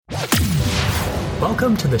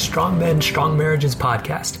Welcome to the Strong Men, Strong Marriages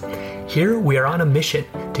podcast. Here we are on a mission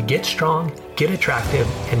to get strong, get attractive,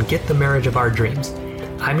 and get the marriage of our dreams.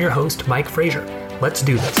 I'm your host, Mike Frazier. Let's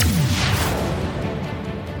do this.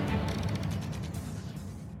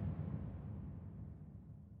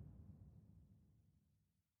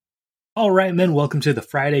 All right, men, welcome to the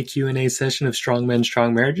Friday Q&A session of Strong Men,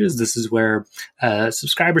 Strong Marriages. This is where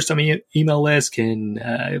subscribers to my email list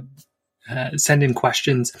can send in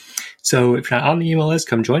questions. So if you're not on the email list,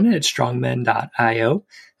 come join it at strongmen.io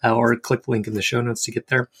or click the link in the show notes to get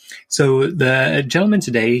there. So the gentleman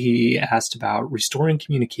today, he asked about restoring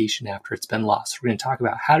communication after it's been lost. We're going to talk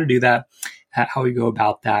about how to do that, how we go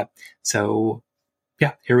about that. So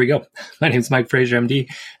yeah, here we go. My name is Mike Frazier,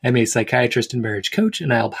 MD. I'm a psychiatrist and marriage coach,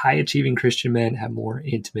 and I help high-achieving Christian men have more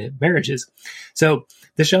intimate marriages. So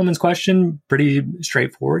this gentleman's question, pretty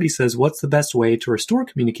straightforward. He says, what's the best way to restore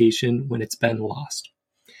communication when it's been lost?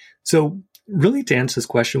 So really, to answer this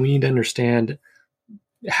question, we need to understand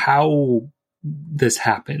how this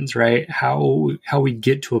happens, right? How we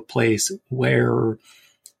get to a place where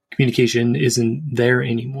communication isn't there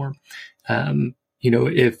anymore.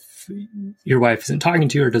 If your wife isn't talking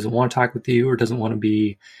to you or doesn't want to talk with you or doesn't want to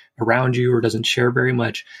be around you or doesn't share very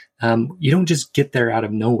much, you don't just get there out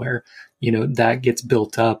of nowhere. That gets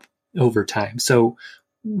built up over time. So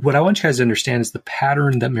what I want you guys to understand is the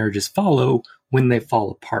pattern that marriages follow when they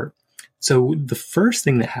fall apart. So the first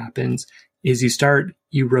thing that happens is you start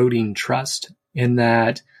eroding trust, and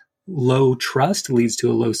that low trust leads to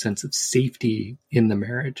a low sense of safety in the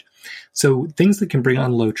marriage. So things that can bring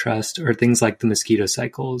on low trust are things like the mosquito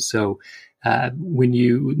cycles. So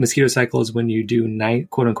mosquito cycle is when you do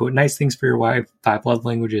quote unquote nice things for your wife, 5 love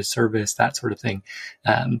languages, service, that sort of thing.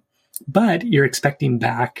 But you're expecting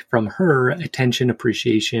back from her attention,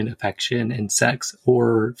 appreciation, affection, and sex,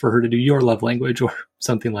 or for her to do your love language or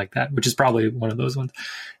something like that, which is probably one of those ones.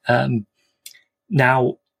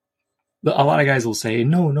 Now, a lot of guys will say,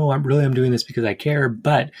 no, I'm doing this because I care.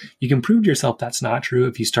 But you can prove to yourself that's not true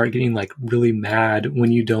if you start getting really mad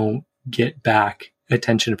when you don't get back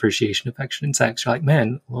attention, appreciation, affection, and sex. You're like,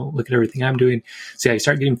 man, well, look at everything I'm doing. So yeah, you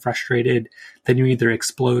start getting frustrated. Then you either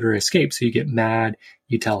explode or escape. So you get mad.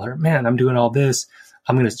 You tell her, man, I'm doing all this.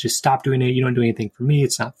 I'm going to just stop doing it. You don't do anything for me.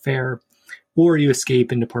 It's not fair. Or you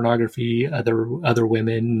escape into pornography, other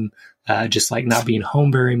women, just not being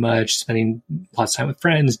home very much, spending lots of time with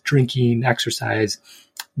friends, drinking, exercise,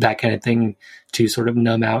 that kind of thing to sort of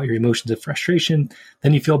numb out your emotions of frustration.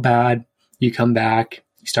 Then you feel bad. You come back.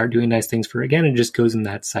 You start doing nice things for her again, and it just goes in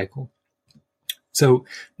that cycle. So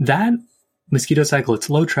that mosquito cycle, it's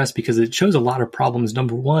low trust because it shows a lot of problems.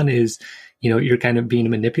 Number one is, you're kind of being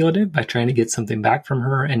manipulative by trying to get something back from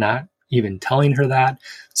her and not even telling her that.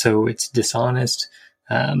 So it's dishonest.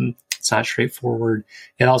 It's not straightforward.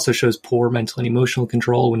 It also shows poor mental and emotional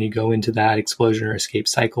control when you go into that explosion or escape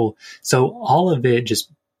cycle. So all of it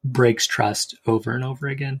just breaks trust over and over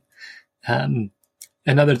again.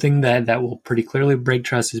 Another thing that will pretty clearly break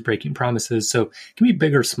trust is breaking promises. So it can be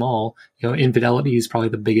big or small. Infidelity is probably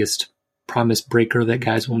the biggest promise breaker that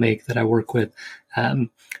guys will make that I work with.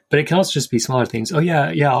 But it can also just be smaller things. Oh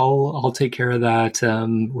yeah, I'll take care of that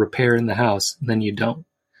repair in the house. And then you don't.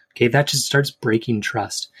 Okay, that just starts breaking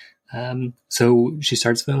trust. So she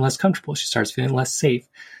starts feeling less comfortable. She starts feeling less safe.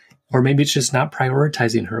 Or maybe it's just not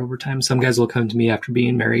prioritizing her over time. Some guys will come to me after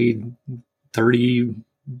being married 30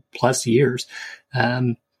 plus years.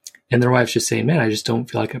 And their wife's just saying, man, I just don't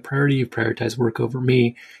feel like a priority. You prioritize work over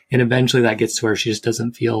me. And eventually that gets to where she just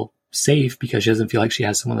doesn't feel safe because she doesn't feel like she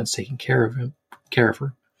has someone that's taking care of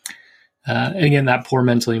her. And again, that poor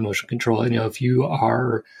mental emotional control. If you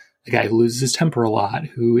are a guy who loses his temper a lot,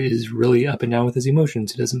 who is really up and down with his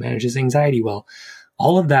emotions, who doesn't manage his anxiety well,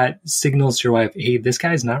 all of that signals to your wife, hey, this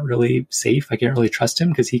guy's not really safe. I can't really trust him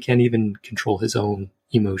because he can't even control his own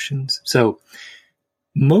emotions. So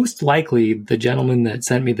most likely the gentleman that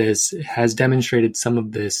sent me this has demonstrated some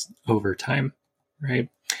of this over time, right?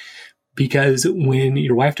 Because when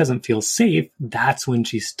your wife doesn't feel safe, that's when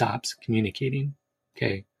she stops communicating.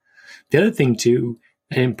 Okay. The other thing too,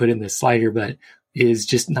 I didn't put in this slide here, but is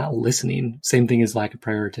just not listening. Same thing as lack of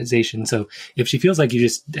prioritization. So if she feels like you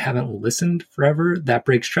just haven't listened forever, that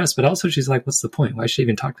breaks trust. But also she's like, what's the point? Why should I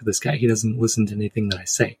even talk to this guy? He doesn't listen to anything that I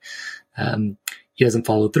say. He doesn't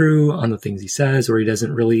follow through on the things he says, or he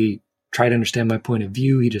doesn't really try to understand my point of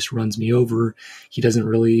view. He just runs me over. He doesn't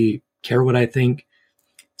really care what I think.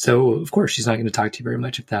 So of course she's not going to talk to you very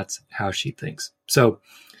much if that's how she thinks. So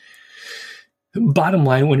Bottom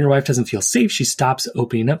line, when your wife doesn't feel safe, she stops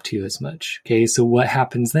opening up to you as much. Okay. So what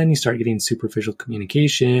happens then? You start getting superficial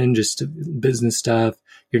communication, just business stuff.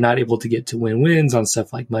 You're not able to get to win-wins on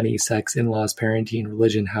stuff like money, sex, in-laws, parenting,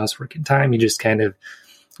 religion, housework, and time. You just kind of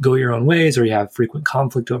go your own ways, or you have frequent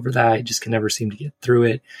conflict over that. You just can never seem to get through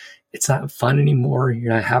it. It's not fun anymore.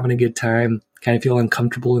 You're not having a good time. Kind of feel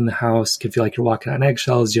uncomfortable in the house. Can feel like you're walking on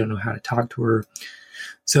eggshells. You don't know how to talk to her.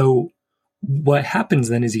 So what happens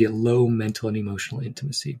then is you get low mental and emotional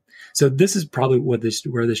intimacy. So this is probably where this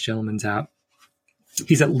gentleman's at.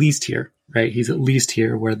 He's at least here, right? He's at least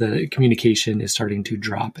here where the communication is starting to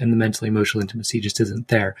drop and the mental emotional intimacy just isn't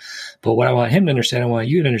there. But what I want him to understand, I want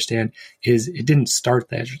you to understand, is it didn't start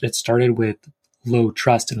there. It started with low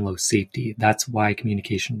trust and low safety. That's why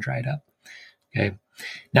communication dried up. Okay.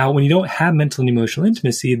 Now, when you don't have mental and emotional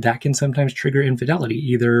intimacy, that can sometimes trigger infidelity,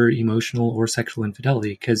 either emotional or sexual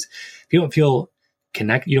infidelity. Because if you don't feel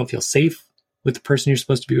connected, you don't feel safe with the person you're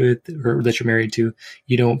supposed to be with or that you're married to,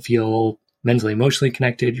 you don't feel mentally, emotionally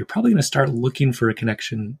connected, you're probably going to start looking for a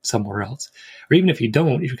connection somewhere else. Or even if you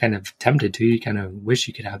don't, you're kind of tempted to, you kind of wish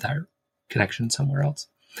you could have that connection somewhere else.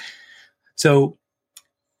 So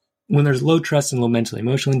when there's low trust and low mental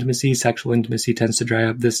emotional intimacy, sexual intimacy tends to dry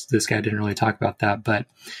up. This guy didn't really talk about that, but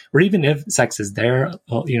or even if sex is there,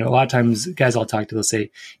 well, a lot of times guys I'll talk to, they'll say,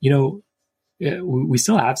 we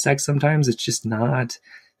still have sex sometimes. It's just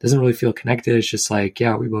doesn't really feel connected. It's just like,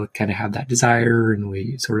 yeah, we both kind of have that desire and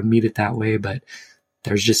we sort of meet it that way, but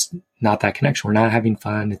there's just not that connection. We're not having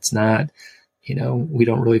fun. It's not, we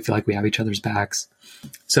don't really feel like we have each other's backs.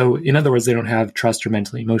 So in other words, they don't have trust or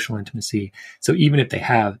mental emotional intimacy. So even if they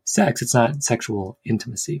have sex, it's not sexual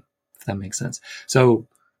intimacy, if that makes sense. So,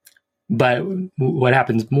 but what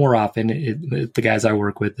happens more often, the guys I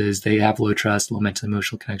work with, is they have low trust, low mental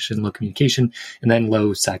emotional connection, low communication, and then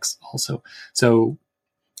low sex also. So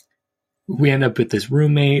we end up with this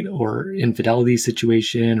roommate or infidelity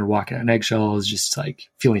situation or walking on eggshells, just like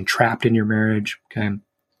feeling trapped in your marriage. Okay.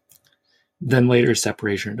 Then later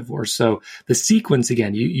separation or divorce. So the sequence,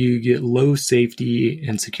 again, you get low safety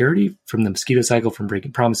and security from the mosquito cycle, from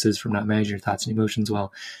breaking promises, from not managing your thoughts and emotions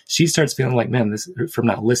well. She starts feeling like, man, this from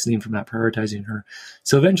not listening, from not prioritizing her.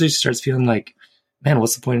 So eventually she starts feeling like, man,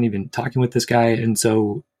 what's the point in even talking with this guy? And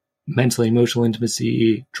so mentally emotional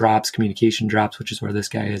intimacy drops, communication drops, which is where this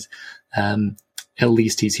guy is. At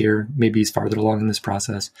least he's here. Maybe he's farther along in this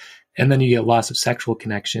process. And then you get loss of sexual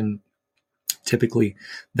connection, typically,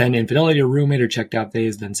 then infidelity or roommate or checked out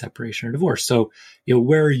phase, then separation or divorce. So,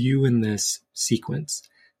 where are you in this sequence?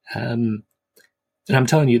 And I'm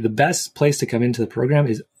telling you, the best place to come into the program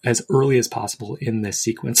is as early as possible in this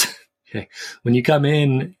sequence. Okay. When you come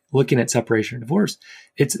in looking at separation or divorce,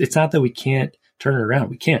 it's not that we can't turn it around.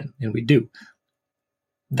 We can, and we do.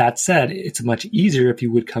 That said, it's much easier if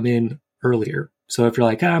you would come in earlier. So if you're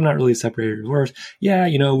like, I'm not really separated or divorced. Yeah,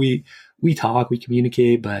 we talk, we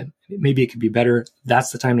communicate, but maybe it could be better.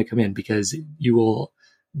 That's the time to come in, because you will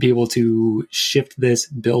be able to shift this,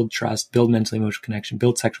 build trust, build mental emotional connection,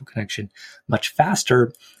 build sexual connection much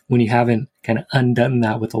faster when you haven't kind of undone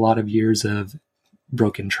that with a lot of years of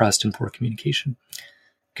broken trust and poor communication.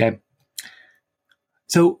 Okay.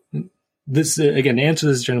 So this, again, to answer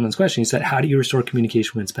this gentleman's question, he said, how do you restore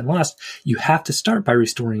communication when it's been lost? You have to start by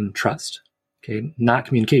restoring trust. Okay, not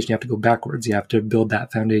communication. You have to go backwards. You have to build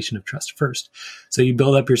that foundation of trust first. So you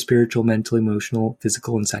build up your spiritual, mental, emotional,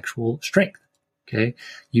 physical, and sexual strength. Okay,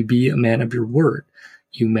 you be a man of your word.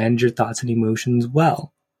 You manage your thoughts and emotions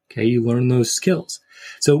well. Okay, you learn those skills.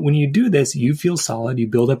 So when you do this, you feel solid. You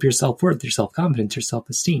build up your self-worth, your self-confidence, your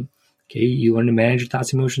self-esteem. Okay, you learn to manage your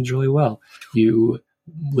thoughts and emotions really well. You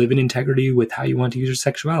live in integrity with how you want to use your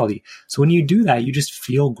sexuality. So when you do that, you just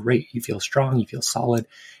feel great. You feel strong. You feel solid.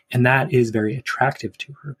 And that is very attractive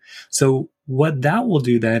to her. So what that will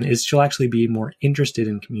do then is she'll actually be more interested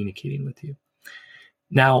in communicating with you.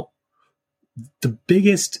 Now, the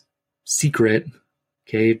biggest secret,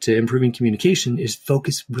 okay, to improving communication is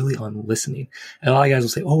focus really on listening. And a lot of guys will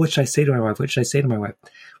say, oh, what should I say to my wife? What should I say to my wife?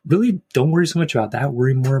 Really don't worry so much about that.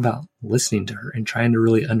 Worry more about listening to her and trying to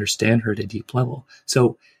really understand her at a deep level.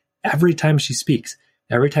 So every time she speaks,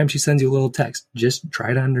 every time she sends you a little text, just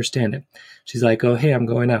try to understand it. She's like, oh, hey, I'm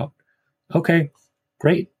going out. Okay,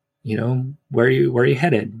 great. Where are you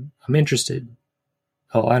headed? I'm interested.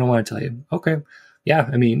 Oh, I don't want to tell you. Okay. Yeah.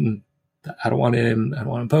 I mean, I don't want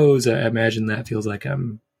to impose. I imagine that feels like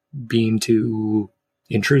I'm being too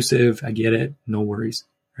intrusive. I get it. No worries.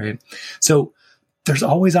 Right. So there's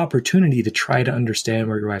always opportunity to try to understand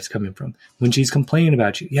where your wife's coming from. When she's complaining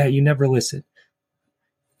about you, yeah, you never listen.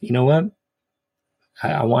 You know what?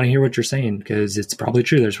 I want to hear what you're saying, because it's probably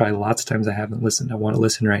true. There's probably lots of times I haven't listened. I want to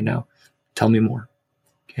listen right now. Tell me more.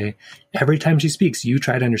 Okay. Every time she speaks, you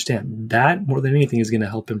try to understand. That, more than anything, is going to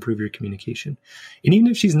help improve your communication. And even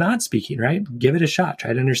if she's not speaking, right, give it a shot.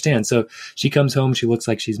 Try to understand. So she comes home, she looks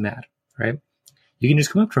like she's mad, right? You can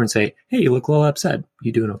just come up to her and say, hey, you look a little upset.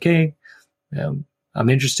 You doing okay? I'm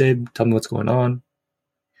interested. Tell me what's going on.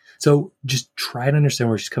 So just try to understand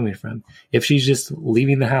where she's coming from. If she's just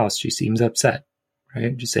leaving the house, she seems upset,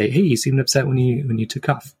 right? Just say, hey, you seemed upset when you took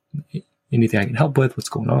off. Anything I can help with? What's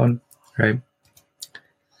going on, right?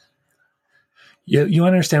 You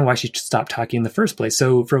want to understand why she stopped talking in the first place.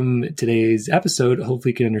 So from today's episode,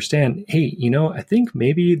 hopefully you can understand, hey, I think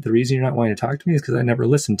maybe the reason you're not wanting to talk to me is because I never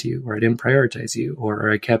listened to you, or I didn't prioritize you,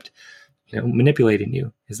 or I kept, manipulating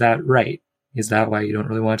you. Is that right? Is that why you don't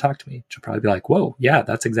really want to talk to me? She'll probably be like, whoa, yeah,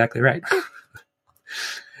 that's exactly right.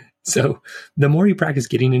 So the more you practice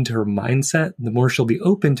getting into her mindset, the more she'll be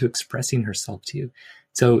open to expressing herself to you.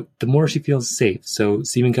 So the more she feels safe. So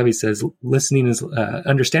Stephen Covey says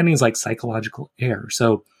understanding is like psychological air.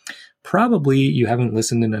 So probably you haven't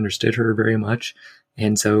listened and understood her very much.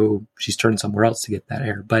 And so she's turned somewhere else to get that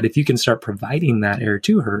air. But if you can start providing that air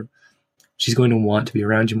to her, she's going to want to be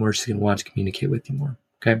around you more. She's going to want to communicate with you more.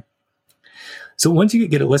 Okay. So once you get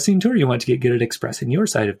good at listening to her, you want to get good at expressing your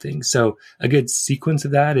side of things. So a good sequence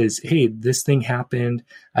of that is, hey, this thing happened.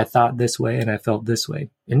 I thought this way and I felt this way.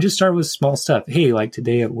 And just start with small stuff. Hey, like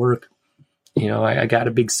today at work, I got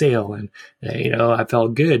a big sale and, I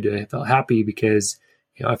felt good. I felt happy because,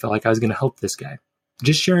 I felt like I was going to help this guy.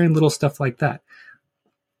 Just sharing little stuff like that.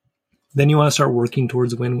 Then you want to start working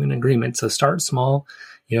towards a win-win agreement. So start small,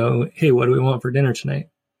 hey, what do we want for dinner tonight?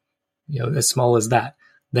 As small as that.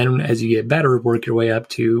 Then as you get better, work your way up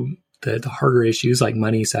to the harder issues like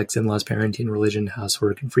money, sex, in-laws, parenting, religion,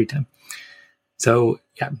 housework, and free time. So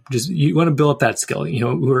yeah, just you want to build up that skill.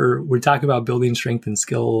 We're talking about building strength and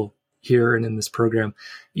skill here and in this program.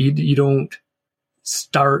 You don't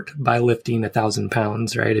start by lifting 1,000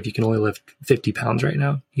 pounds, right? If you can only lift 50 pounds right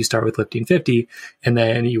now, you start with lifting 50 and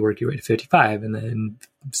then you work your way to 55 and then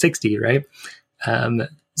 60, right?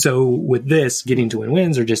 So with this, getting to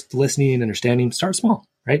win-wins or just listening and understanding, start small.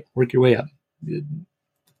 Right? Work your way up.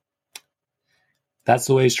 That's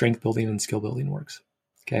the way strength building and skill building works.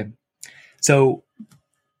 Okay. So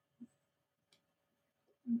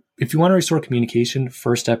if you want to restore communication,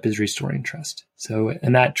 first step is restoring trust. So,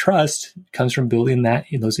 and that trust comes from building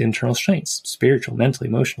those internal strengths, spiritual, mental,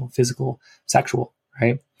 emotional, physical, sexual,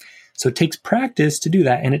 right? So it takes practice to do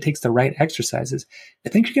that, and it takes the right exercises. I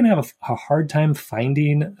think you're going to have a hard time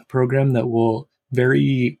finding a program that will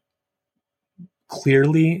very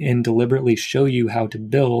clearly and deliberately show you how to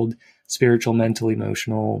build spiritual, mental,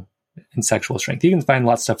 emotional, and sexual strength. You can find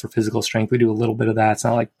lots of stuff for physical strength. We do a little bit of that. It's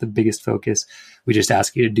not like the biggest focus. We just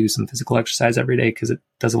ask you to do some physical exercise every day because it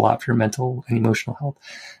does a lot for your mental and emotional health.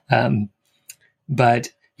 But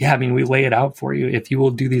yeah, we lay it out for you. If you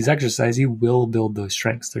will do these exercises, you will build those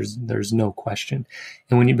strengths. There's no question.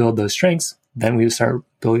 And when you build those strengths, then we start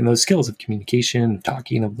building those skills of communication, of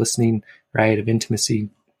talking, of listening, right, of intimacy.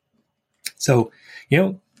 So,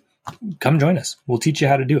 come join us. We'll teach you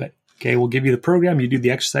how to do it. Okay. We'll give you the program. You do the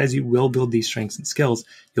exercise. You will build these strengths and skills.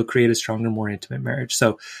 You'll create a stronger, more intimate marriage.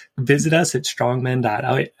 So visit us at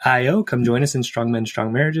strongmen.io. Come join us in Strong Men,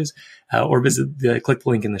 Strong Marriages, or click the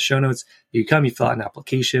link in the show notes. You come, you fill out an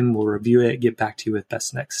application. We'll review it, get back to you with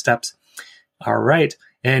best next steps. All right.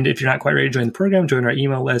 And if you're not quite ready to join the program, join our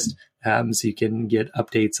email list so you can get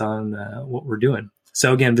updates on what we're doing.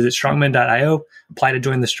 So again, visit strongmen.io, apply to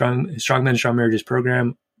join the Strong Men, Strong Marriages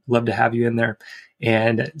program. Love to have you in there.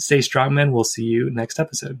 And stay strong, men. We'll see you next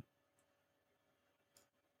episode.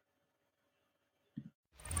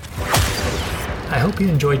 I hope you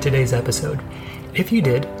enjoyed today's episode. If you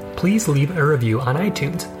did, please leave a review on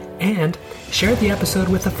iTunes and share the episode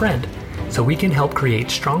with a friend so we can help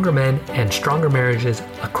create stronger men and stronger marriages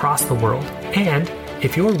across the world. And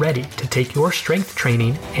if you're ready to take your strength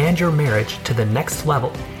training and your marriage to the next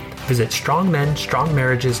level, visit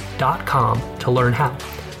strongmenstrongmarriages.com to learn how.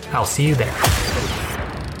 I'll see you there.